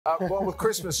Well, with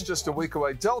Christmas just a week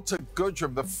away, Delta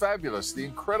Goodrem, the fabulous, the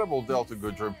incredible Delta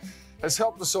Goodrem, has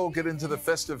helped us all get into the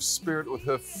festive spirit with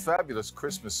her fabulous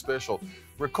Christmas special.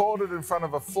 Recorded in front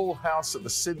of a full house at the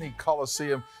Sydney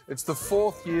Coliseum. It's the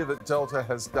 4th year that Delta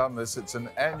has done this. It's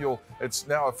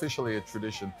now officially a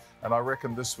tradition, and I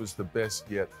reckon this was the best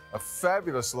yet. A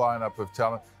fabulous lineup of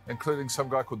talent, including some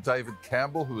guy called David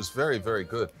Campbell, who was very, very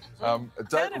good.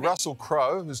 Russell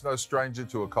Crowe, who's no stranger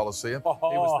to a Coliseum. He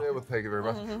was there with, thank you very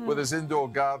much, with his indoor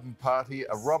garden party.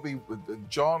 Robbie,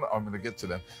 John, I'm going to get to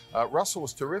them. Russell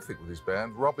was terrific with his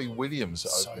band. Robbie Williams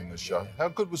opening the show. How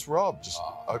good was Rob just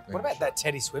opening What about that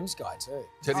Teddy Swims guy too?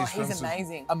 Teddy Swims he's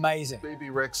amazing. Amazing.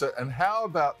 BB Rexa. And how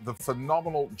about the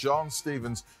phenomenal John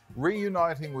Stevens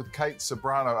reuniting with Kate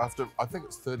Sobrano after, I think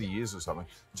it's 30 years or something,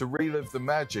 to relive the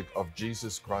magic of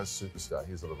Jesus Christ Superstar.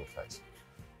 Here's a little taste.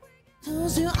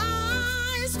 Close your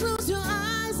eyes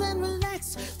and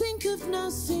relax. Think of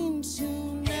nothing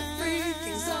tonight.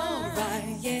 Everything's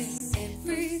alright, yes,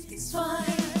 everything's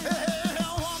fine.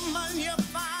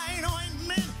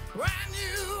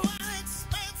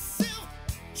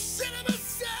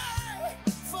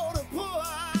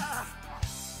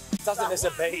 Doesn't miss a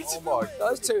beat. Oh my!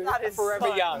 Those two are forever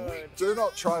so young. good. Do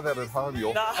not try that at home,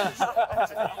 you'll.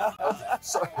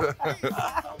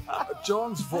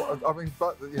 John's voice. I mean,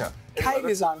 but yeah. Kate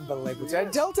is unbelievable. Yes.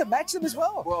 And Delta matched them as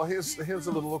well. Well, here's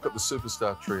a little look at the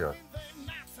Superstar trio.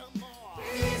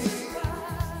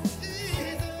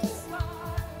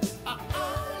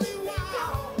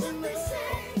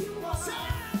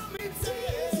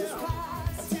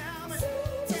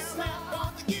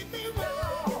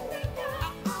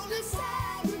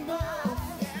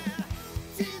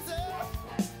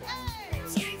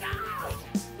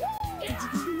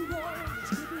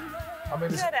 I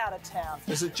mean, Get out of town.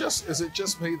 Is it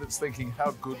just me that's thinking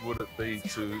how good would it be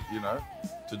to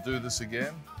to do this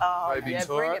again? Oh, maybe yeah,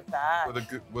 tour bring it it back.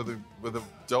 with a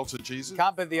Delta Jesus.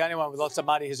 Can't be the only one with lots of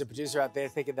money who's a producer out there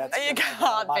thinking that's. You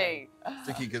can't be. I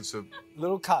think he gets a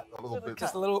little cut. A little bit.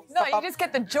 Just a little. No, you just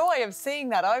get the joy of seeing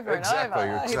that over Exactly,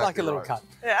 and over. exactly. He'd like a little right. cut.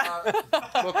 Yeah.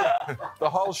 Look, the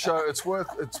whole show, it's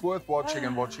worth watching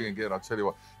and watching again. I tell you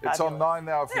what, it's on 9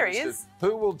 now. If There you he missed is. it.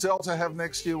 Who will Delta have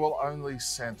next year? Well, only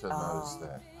Santa knows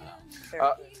that. Very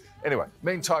good. Anyway,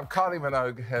 meantime, Kylie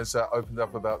Minogue has opened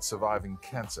up about surviving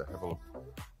cancer. Have a look.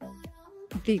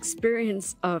 The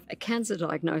experience of a cancer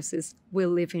diagnosis will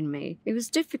live in me. It was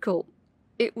difficult.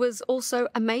 It was also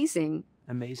amazing.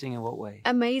 Amazing in what way?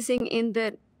 Amazing in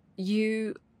that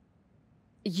you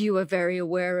are very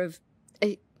aware of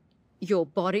your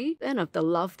body and of the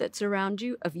love that's around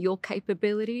you, of your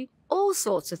capability, all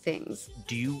sorts of things.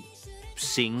 Do you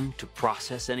sing to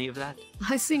process any of that?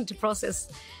 I sing to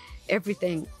process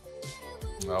everything.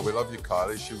 We love you,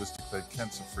 Kylie. She was declared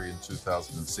cancer-free in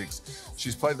 2006.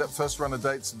 She's played that first run of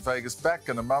dates in Vegas back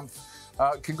in a month.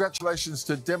 Congratulations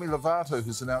to Demi Lovato,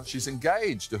 who's announced she's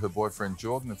engaged to her boyfriend,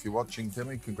 Jordan. If you're watching,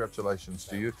 Demi, congratulations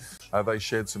to you. They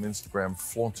shared some Instagram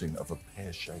flaunting of a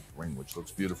pear-shaped ring, which looks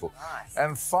beautiful. Nice.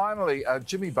 And finally,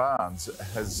 Jimmy Barnes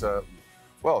has,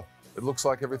 well, it looks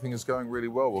like everything is going really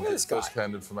well. We'll get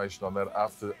first-hand information on that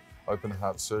after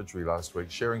open-heart surgery last week,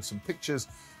 sharing some pictures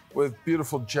with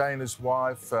beautiful Jane, his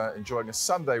wife, enjoying a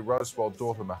Sunday roast while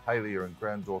daughter Mahalia and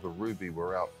granddaughter Ruby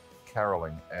were out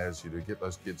caroling, as you do. Get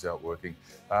those kids out working.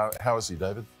 How is he,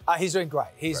 David? He's doing great.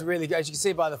 He's really good. As you can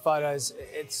see by the photos,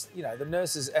 it's, the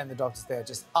nurses and the doctors there are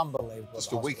just unbelievable.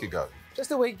 Just a week ago.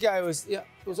 Just a week ago, it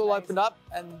was all opened up,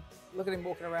 and look at him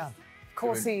walking around. Of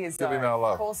course he is. Give him our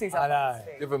love. Of course he's I know.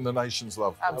 up. Give him the nation's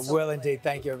love. I will indeed.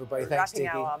 Thank you, everybody. Thanks, Wrapping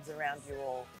Tiki. our arms around you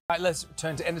all. All right, let's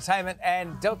turn to entertainment.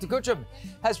 And Delta Goodrem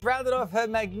has rounded off her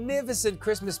magnificent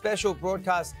Christmas special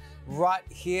broadcast right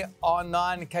here on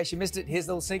 9. In case you missed it, here's a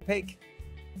little sneak peek.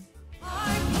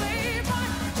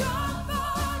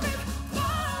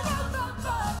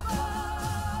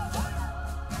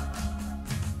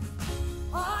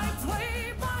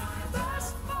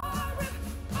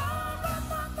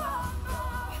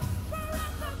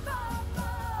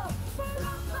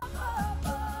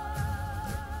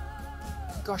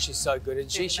 Gosh, she's so good.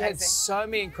 And she had so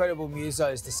many incredible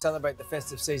musos to celebrate the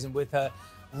festive season with her.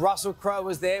 Russell Crowe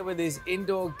was there with his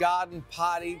indoor garden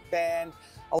party band,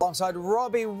 alongside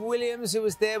Robbie Williams, who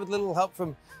was there with a little help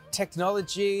from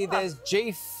technology. There's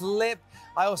G Flip.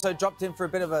 I also dropped in for a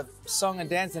bit of a song and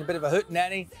dance and a bit of a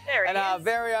hootenanny. There he and our is.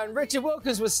 very own Richard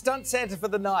Wilkins was stunt Santa for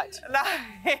the night. No,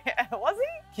 was he?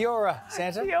 Kia ora,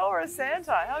 Santa. Kia ora,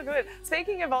 Santa. How good.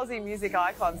 Speaking of Aussie music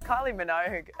icons, Kylie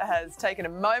Minogue has taken a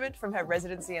moment from her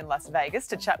residency in Las Vegas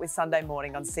to chat with Sunday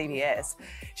Morning on CBS.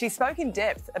 She spoke in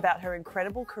depth about her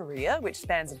incredible career, which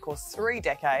spans, of course, 3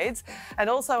 decades, and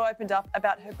also opened up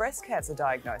about her breast cancer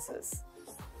diagnosis.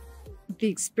 The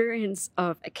experience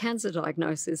of a cancer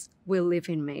diagnosis will live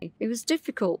in me. It was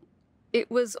difficult.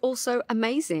 It was also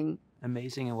amazing.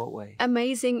 Amazing in what way?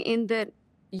 Amazing in that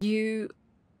you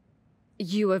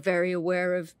are very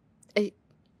aware of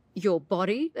your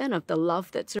body and of the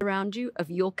love that's around you, of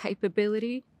your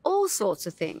capability, all sorts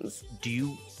of things. Do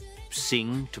you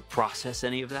sing to process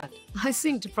any of that? I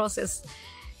sing to process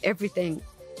everything.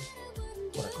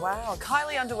 Wow.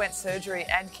 Kylie underwent surgery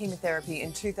and chemotherapy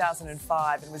in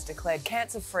 2005 and was declared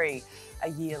cancer-free a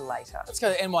year later. Let's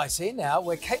go to NYC now,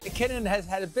 where Kate McKinnon has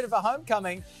had a bit of a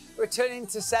homecoming, returning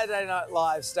to Saturday Night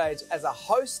Live stage as a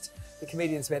host. The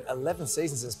comedian spent 11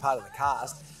 seasons as part of the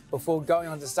cast before going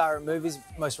on to star in movies.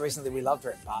 Most recently, we loved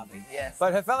her in Barbie. Yes.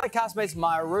 But her fellow castmates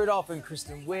Maya Rudolph and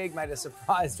Kristen Wiig made a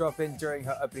surprise drop-in during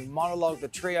her opening monologue. The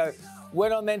trio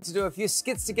went on then to do a few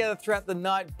skits together throughout the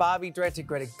night. Barbie director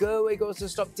Greta Gerwig also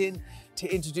stopped in to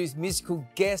introduce musical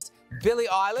guest Billie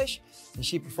Eilish, and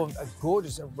she performed a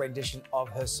gorgeous rendition of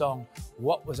her song,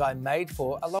 What Was I Made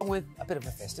For, along with a bit of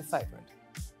a festive favourite.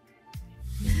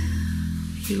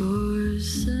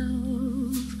 Yourself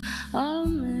a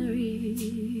merry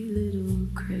little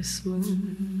Christmas.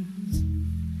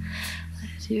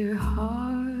 Let your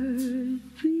heart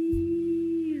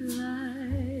be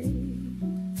light.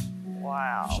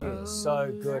 Wow. She is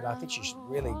so good. I think she should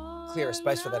really clear a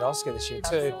space for that Oscar this year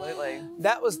too. Absolutely.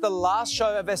 That was the last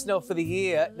show of SNL for the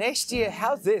year. Next year,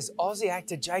 how's this? Aussie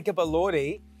actor Jacob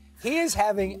Elordi, he is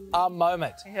having a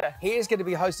moment. Yeah. He is going to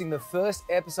be hosting the first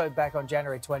episode back on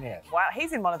January 20th. Wow,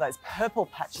 he's in one of those purple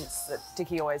patches that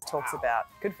Dickie always talks about.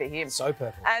 Good for him. So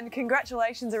purple. And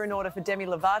congratulations are in order for Demi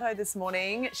Lovato this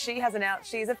morning. She has announced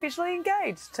she's officially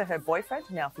engaged to her boyfriend,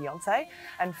 now fiancé,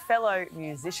 and fellow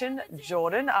musician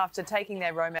Jordan after taking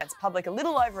their romance public a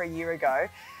little over a year ago.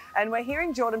 And we're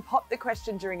hearing Jordan pop the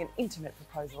question during an intimate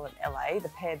proposal in LA. The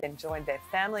pair then joined their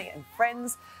family and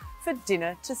friends for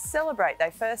dinner to celebrate.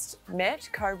 They first met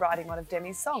co-writing one of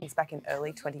Demi's songs back in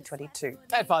early 2022.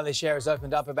 And finally, Cher has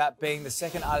opened up about being the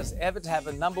second artist ever to have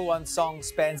a #1 song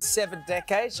span 7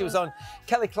 decades. She was on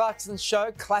Kelly Clarkson's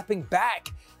show, clapping back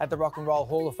at the Rock and Roll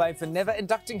Hall of Fame for never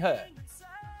inducting her.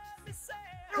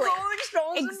 Rolling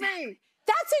Stones and me.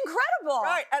 That's incredible.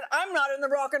 Right, and I'm not in the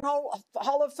Rock and Roll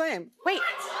Hall of Fame. Wait,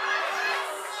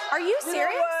 are you You know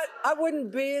serious? what? I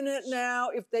wouldn't be in it now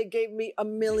if they gave me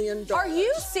 $1 million. Are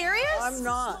you serious? I'm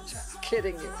not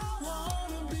kidding you.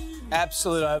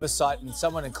 Absolute oversight, and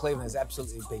someone in Cleveland is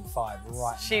absolutely being fired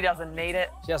right now. She doesn't need it.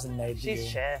 She doesn't need She's you.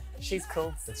 Cher. She's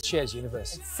cool. It's Cher's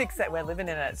universe. We're living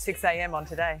in it at 6 a.m. on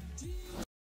Today.